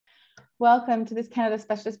Welcome to this Canada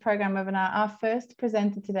Specialist Program webinar. Our first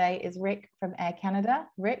presenter today is Rick from Air Canada.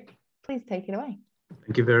 Rick, please take it away.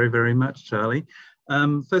 Thank you very, very much, Charlie.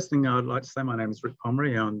 First thing I would like to say, my name is Rick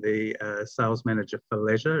Pomery. I'm the Sales Manager for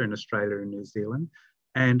Leisure in Australia and New Zealand,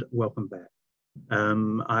 and welcome back.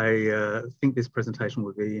 I think this presentation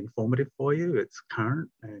will be informative for you. It's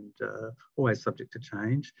current and always subject to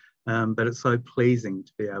change, but it's so pleasing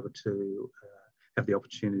to be able to have the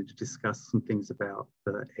opportunity to discuss some things about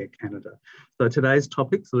Air Canada. So today's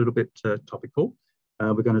topic's a little bit topical.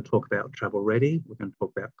 We're going to talk about Travel Ready. We're going to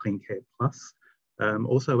talk about Clean Care Plus.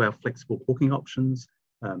 Also our flexible booking options,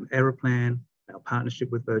 Aeroplan, our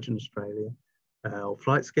partnership with Virgin Australia, our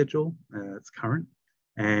flight schedule, it's current,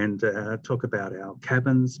 and talk about our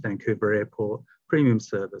cabins, Vancouver Airport, premium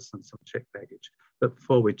service and some checked baggage. But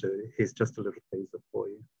before we do, here's just a little teaser for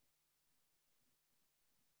you.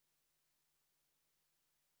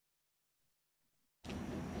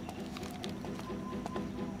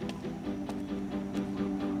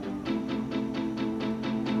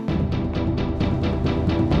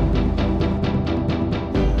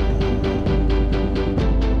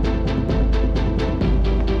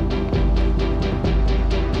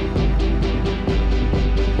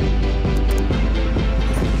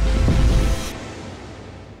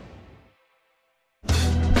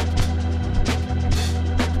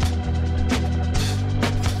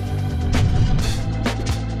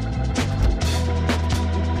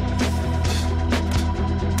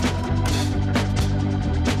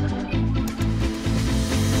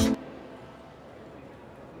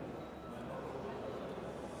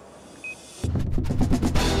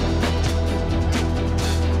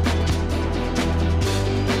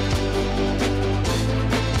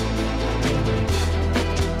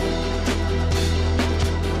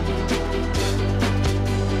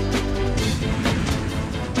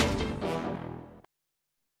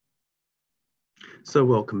 So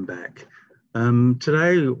welcome back.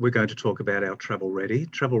 Today we're going to talk about our Travel Ready.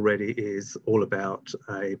 Travel Ready is all about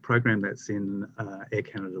a program that's in Air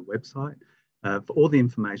Canada website for all the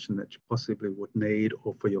information that you possibly would need,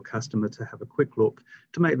 or for your customer to have a quick look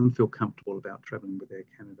to make them feel comfortable about travelling with Air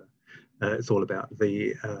Canada. It's all about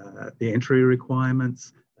the entry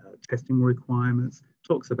requirements, testing requirements,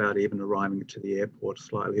 talks about even arriving to the airport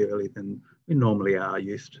slightly earlier than we normally are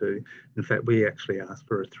used to. In fact, we actually ask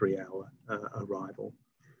for a 3-hour arrival.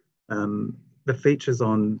 The features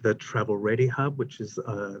on the Travel Ready Hub, which is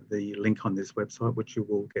the link on this website, which you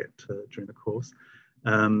will get during the course,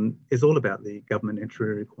 is all about the government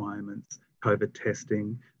entry requirements, COVID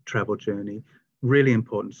testing, travel journey, really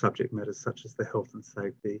important subject matters such as the health and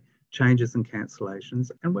safety, changes and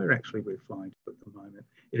cancellations, and where actually we're flying to at the moment.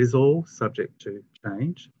 It is all subject to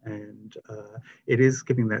change, and it is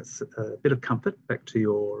giving that bit of comfort back to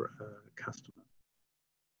your customer.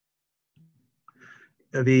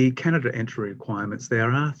 The Canada entry requirements,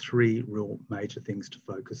 there are 3 real major things to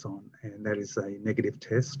focus on, and that is a negative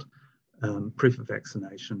test, proof of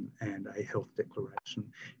vaccination, and a health declaration.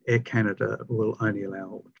 Air Canada will only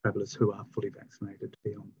allow travellers who are fully vaccinated to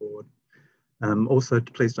be on board. Also,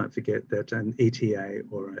 please don't forget that an ETA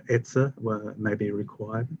or an ETSA may be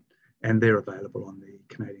required, and they're available on the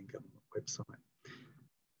Canadian government website.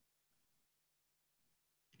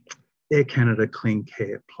 Air Canada Clean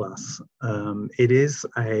Care Plus. It is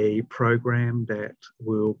a program that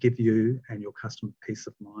will give you and your customer peace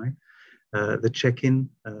of mind. The check-in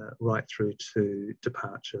right through to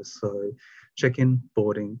departure. So check-in,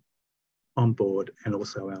 boarding, on board, and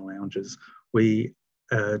also our lounges. We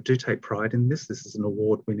do take pride in this. This is an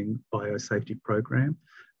award-winning biosafety program,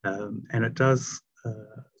 and it does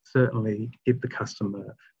certainly give the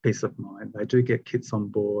customer peace of mind. They do get kits on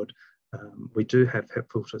board. We do have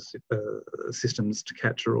HEPA filter systems to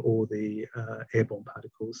capture all the airborne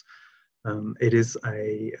particles. It is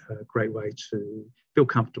a great way to feel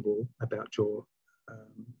comfortable about your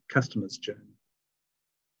customer's journey.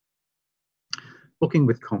 Booking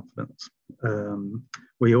with confidence.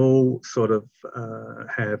 We all sort of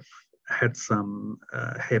have had some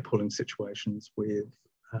hair-pulling situations with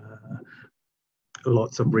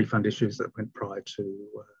lots of refund issues that went prior to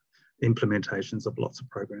implementations of lots of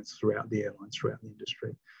programs throughout the airlines, throughout the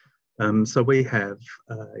industry. So we have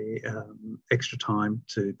extra time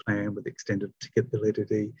to plan with extended ticket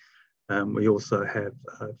validity. We also have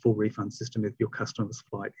a full refund system if your customer's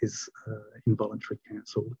flight is involuntary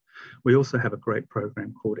cancelled. We also have a great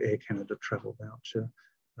program called Air Canada Travel Voucher.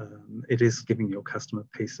 It is giving your customer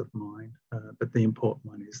peace of mind, but the important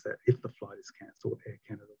one is that if the flight is cancelled, Air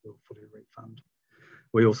Canada will fully refund.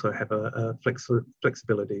 We also have a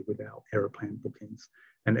flexibility with our Aeroplan bookings,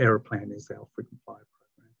 and Aeroplan is our frequent flyer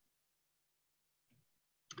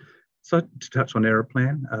So to touch on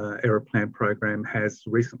Aeroplan, Aeroplan program has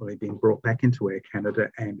recently been brought back into Air Canada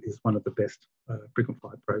and is one of the best frequent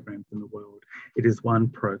flyer programs in the world. It is one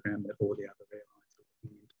program that all the other airlines are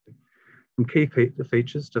looking into. Some key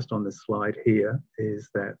features just on this slide here is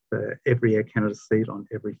that every Air Canada seat on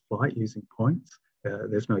every flight using points.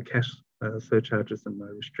 There's no cash surcharges and no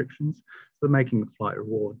restrictions, so making the flight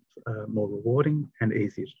rewards more rewarding and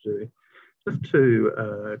easier to do. Just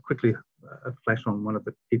to quickly flash on one of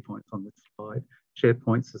the key points on this slide, share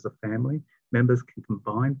points as a family. Members can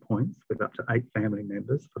combine points with up to 8 family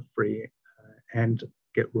members for free and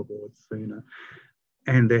get rewards sooner.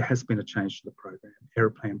 And there has been a change to the program.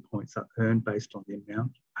 Aeroplan points are earned based on the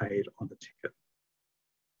amount paid on the ticket.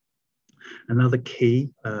 Another key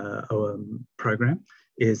program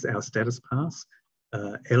is our status pass.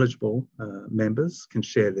 Eligible members can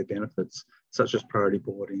share their benefits, such as priority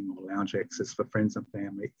boarding or lounge access for friends and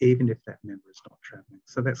family, even if that member is not travelling.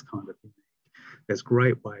 So that's kind of unique. There's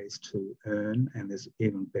great ways to earn, and there's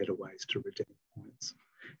even better ways to redeem points.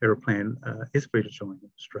 Aeroplan is free to join in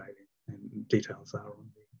Australia, and details are on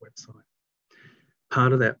the website.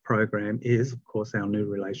 Part of that program is, of course, our new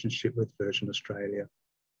relationship with Virgin Australia.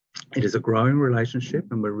 It is a growing relationship,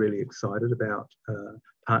 and we're really excited about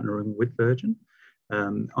partnering with Virgin.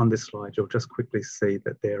 On this slide, you'll just quickly see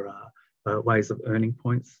that there are ways of earning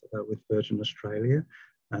points with Virgin Australia,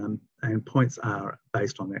 and points are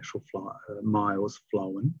based on actual miles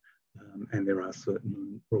flown, and there are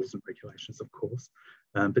certain rules and regulations, of course,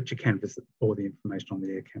 but you can visit all the information on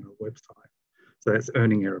the Air Canada website. So that's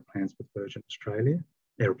earning Aeroplans with Virgin Australia,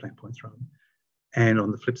 Aeroplan points rather. And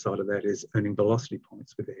on the flip side of that is earning Velocity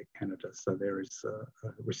points with Air Canada. So there is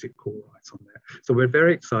reciprocal rights on that. So we're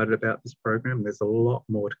very excited about this program. There's a lot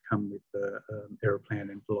more to come with Aeroplan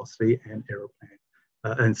and Velocity and Air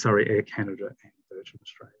Canada and Virgin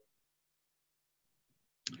Australia.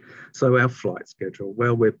 So our flight schedule,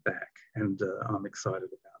 well, we're back, and I'm excited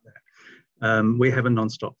about that. We have a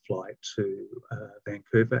non-stop flight to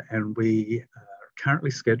Vancouver, and we are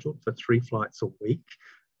currently scheduled for 3 flights a week.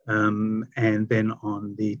 And then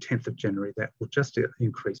on the 10th of January, that will just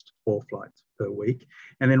increase to 4 flights per week.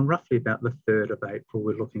 And then roughly about the 3rd of April,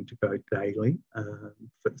 we're looking to go daily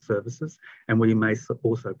for services. And we may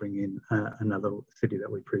also bring in another city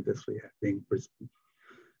that we previously had, being Brisbane.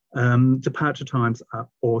 Departure times are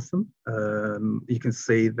awesome. You can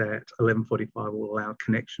see that 11:45 will allow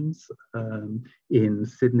connections in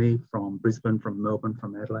Sydney, from Brisbane, from Melbourne,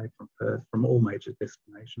 from Adelaide, from Perth, from all major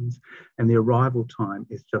destinations. And the arrival time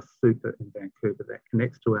is just super in Vancouver. That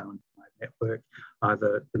connects to our network,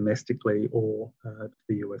 either domestically or to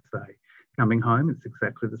the USA. Coming home, it's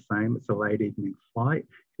exactly the same. It's a late evening flight,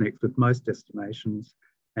 connects with most destinations,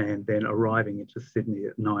 and then arriving into Sydney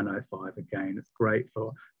at 9:05 again. It's great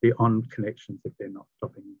for the on connections if they're not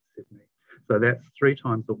stopping in Sydney. So that's 3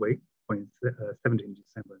 times a week between 17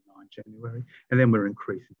 December and 9 January. And then we're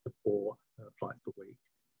increasing to 4 flights a week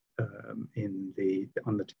on the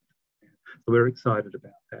 10th. So we're excited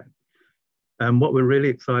about that. What we're really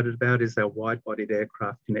excited about is our wide-bodied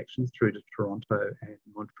aircraft connections through to Toronto and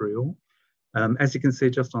Montreal. As you can see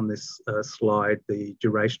just on this slide, the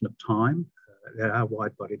duration of time, there are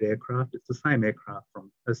wide-bodied aircraft. It's the same aircraft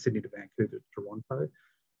from Sydney to Vancouver to Toronto.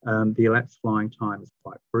 The elapsed flying time is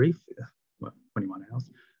quite brief, 21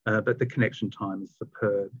 hours, but the connection time is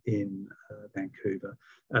superb in Vancouver.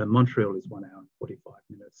 Montreal is 1 hour and 45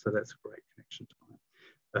 minutes, so that's a great connection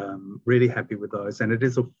time. Really happy with those, and it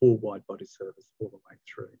is a full wide-body service all the way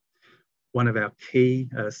through. One of our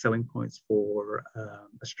key selling points for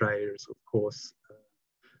Australia is, of course,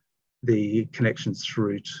 the connections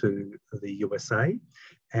through to the USA.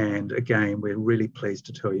 And again, we're really pleased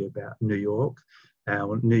to tell you about New York.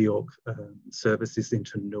 Our New York service is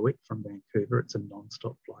into Newark from Vancouver. It's a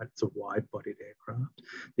non-stop flight. It's a wide-bodied aircraft.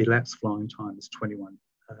 The elapsed flying time is 21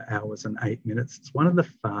 hours and 8 minutes. It's one of the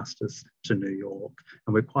fastest to New York,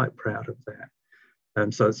 and we're quite proud of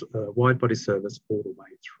that. So it's a wide-body service all the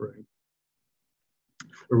way through.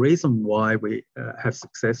 The reason why we have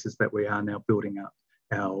success is that we are now building up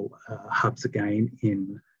our hubs again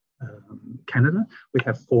in Canada. We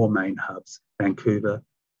have 4 main hubs: Vancouver,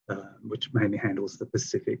 which mainly handles the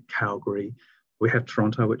Pacific; Calgary. We have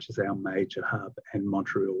Toronto, which is our major hub; and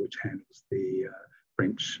Montreal, which handles the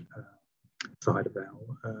French side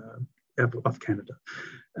of Canada.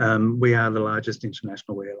 We are the largest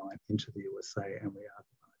international airline into the USA, and we are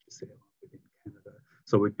the largest airline within Canada.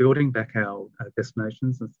 So we're building back our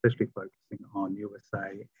destinations, and especially focusing on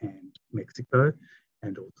USA and Mexico,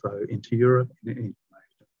 and also into Europe and into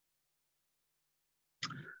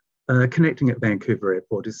Connecting at Vancouver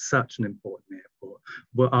Airport is such an important airport.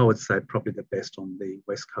 Well, I would say probably the best on the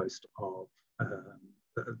west coast of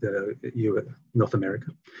North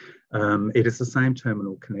America. It is the same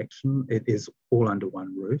terminal connection. It is all under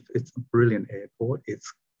one roof. It's a brilliant airport.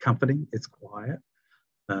 It's comforting. It's quiet.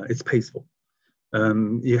 It's peaceful.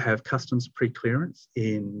 You have customs pre-clearance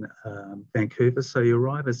in Vancouver, so you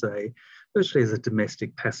arrive virtually as a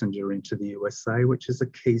domestic passenger into the USA, which is a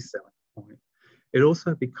key selling point. It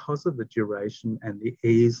also, because of the duration and the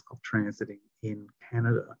ease of transiting in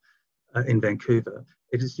Canada, in Vancouver,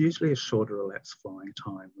 it is usually a shorter elapsed flying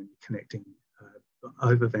time when you're connecting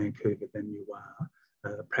over Vancouver than you are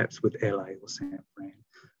perhaps with LA or San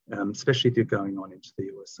Fran, especially if you're going on into the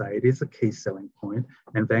USA. It is a key selling point,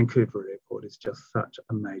 and Vancouver Airport is just such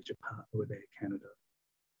a major partner with Air Canada.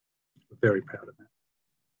 We're very proud of that.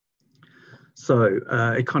 So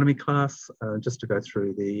economy class, just to go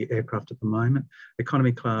through the aircraft at the moment,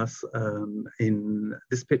 economy class in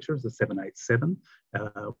this picture is a 787,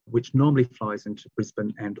 which normally flies into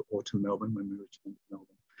Brisbane and or to Melbourne when we return to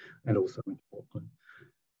Melbourne, and also into Auckland.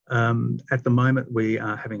 At the moment, we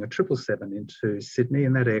are having a 777 into Sydney,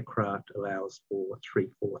 and that aircraft allows for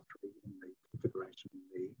 343 in the configuration in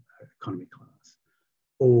the economy class.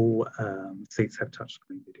 All seats have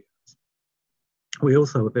touchscreen videos. We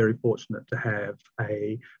also are very fortunate to have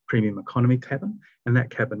a premium economy cabin, and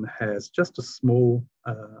that cabin has just a small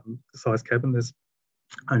size cabin. There's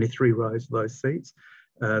only 3 rows of those seats.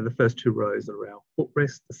 The first 2 rows are our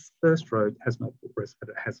footrest. The first row has no footrest, but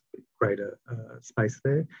it has greater space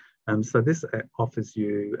there. So this offers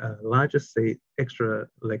you a larger seat, extra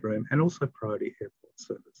legroom, and also priority airport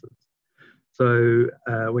services. So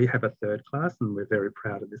we have a 3rd class, and we're very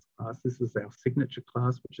proud of this class. This is our signature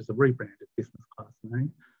class, which is a rebranded business class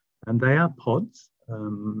name. And they are pods.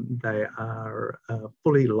 They are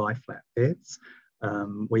fully lie-flat beds.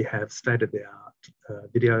 We have state-of-the-art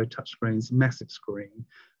video touchscreens, massive screen,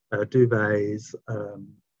 duvets,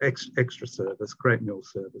 extra service, great meal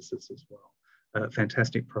services as well.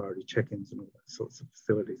 Fantastic priority check-ins and all those sorts of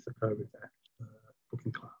facilities that go with that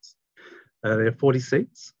booking class. There are 40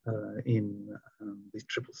 seats in these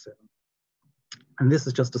 777. And this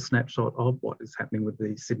is just a snapshot of what is happening with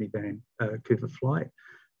the Sydney-Vancouver flight.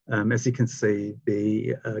 As you can see,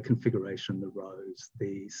 the configuration, the rows,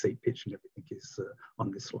 the seat pitch and everything is on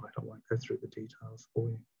this slide. I won't go through the details for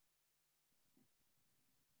you.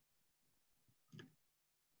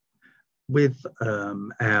 With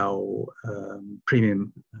our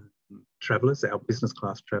premium travellers, our business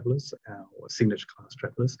class travellers, our signature class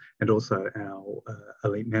travellers, and also our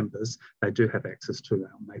elite members, they do have access to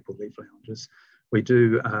our Maple Leaf lounges.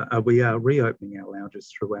 We are reopening our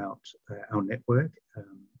lounges throughout our network,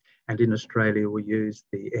 and in Australia we use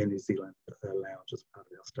the Air New Zealand lounge as part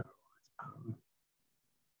of our Star Alliance partner.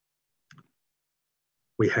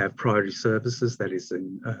 We have priority services, that is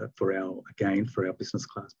for our business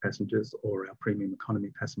class passengers or our premium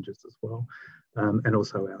economy passengers as well, and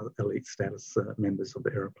also our elite status members of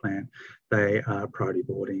the Aeroplan. They are priority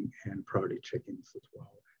boarding and priority check-ins as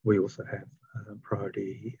well. We also have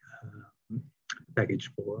priority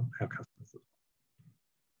baggage for our customers as well.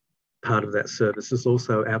 Part of that service is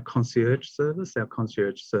also our concierge service. Our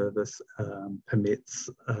concierge service permits,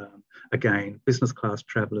 again, business class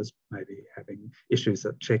travellers maybe having issues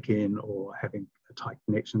at check-in or having tight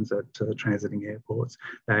connections at transiting airports.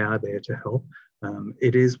 They are there to help.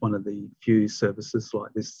 It is one of the few services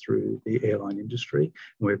like this through the airline industry,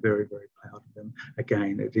 and we're very, very proud of them.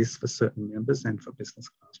 Again, it is for certain members and for business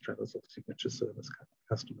class travellers or signature service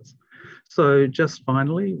customers. So just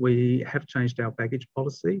finally, we have changed our baggage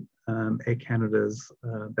policy. Air Canada's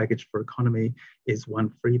baggage for economy is 1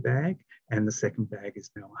 free bag, and the second bag is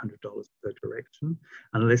now $100 per direction,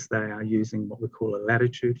 unless they are using what we call a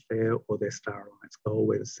latitude fare or their Star Alliance Gold,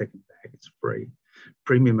 where the second bag is free.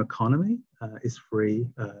 Premium economy is free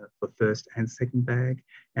for first and second bag,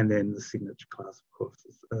 and then the signature class, of course,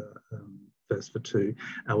 is first for 2.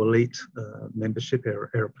 Our elite membership, our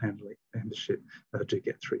Aeroplan elite membership, do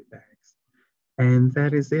get 3 bags. And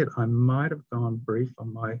that is it. I might have gone brief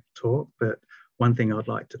on my talk, but one thing I'd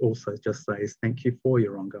like to also just say is thank you for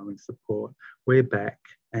your ongoing support. We're back,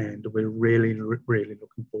 and we're really, really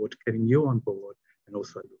looking forward to getting you on board and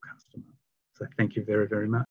also your customer. So thank you very, very much.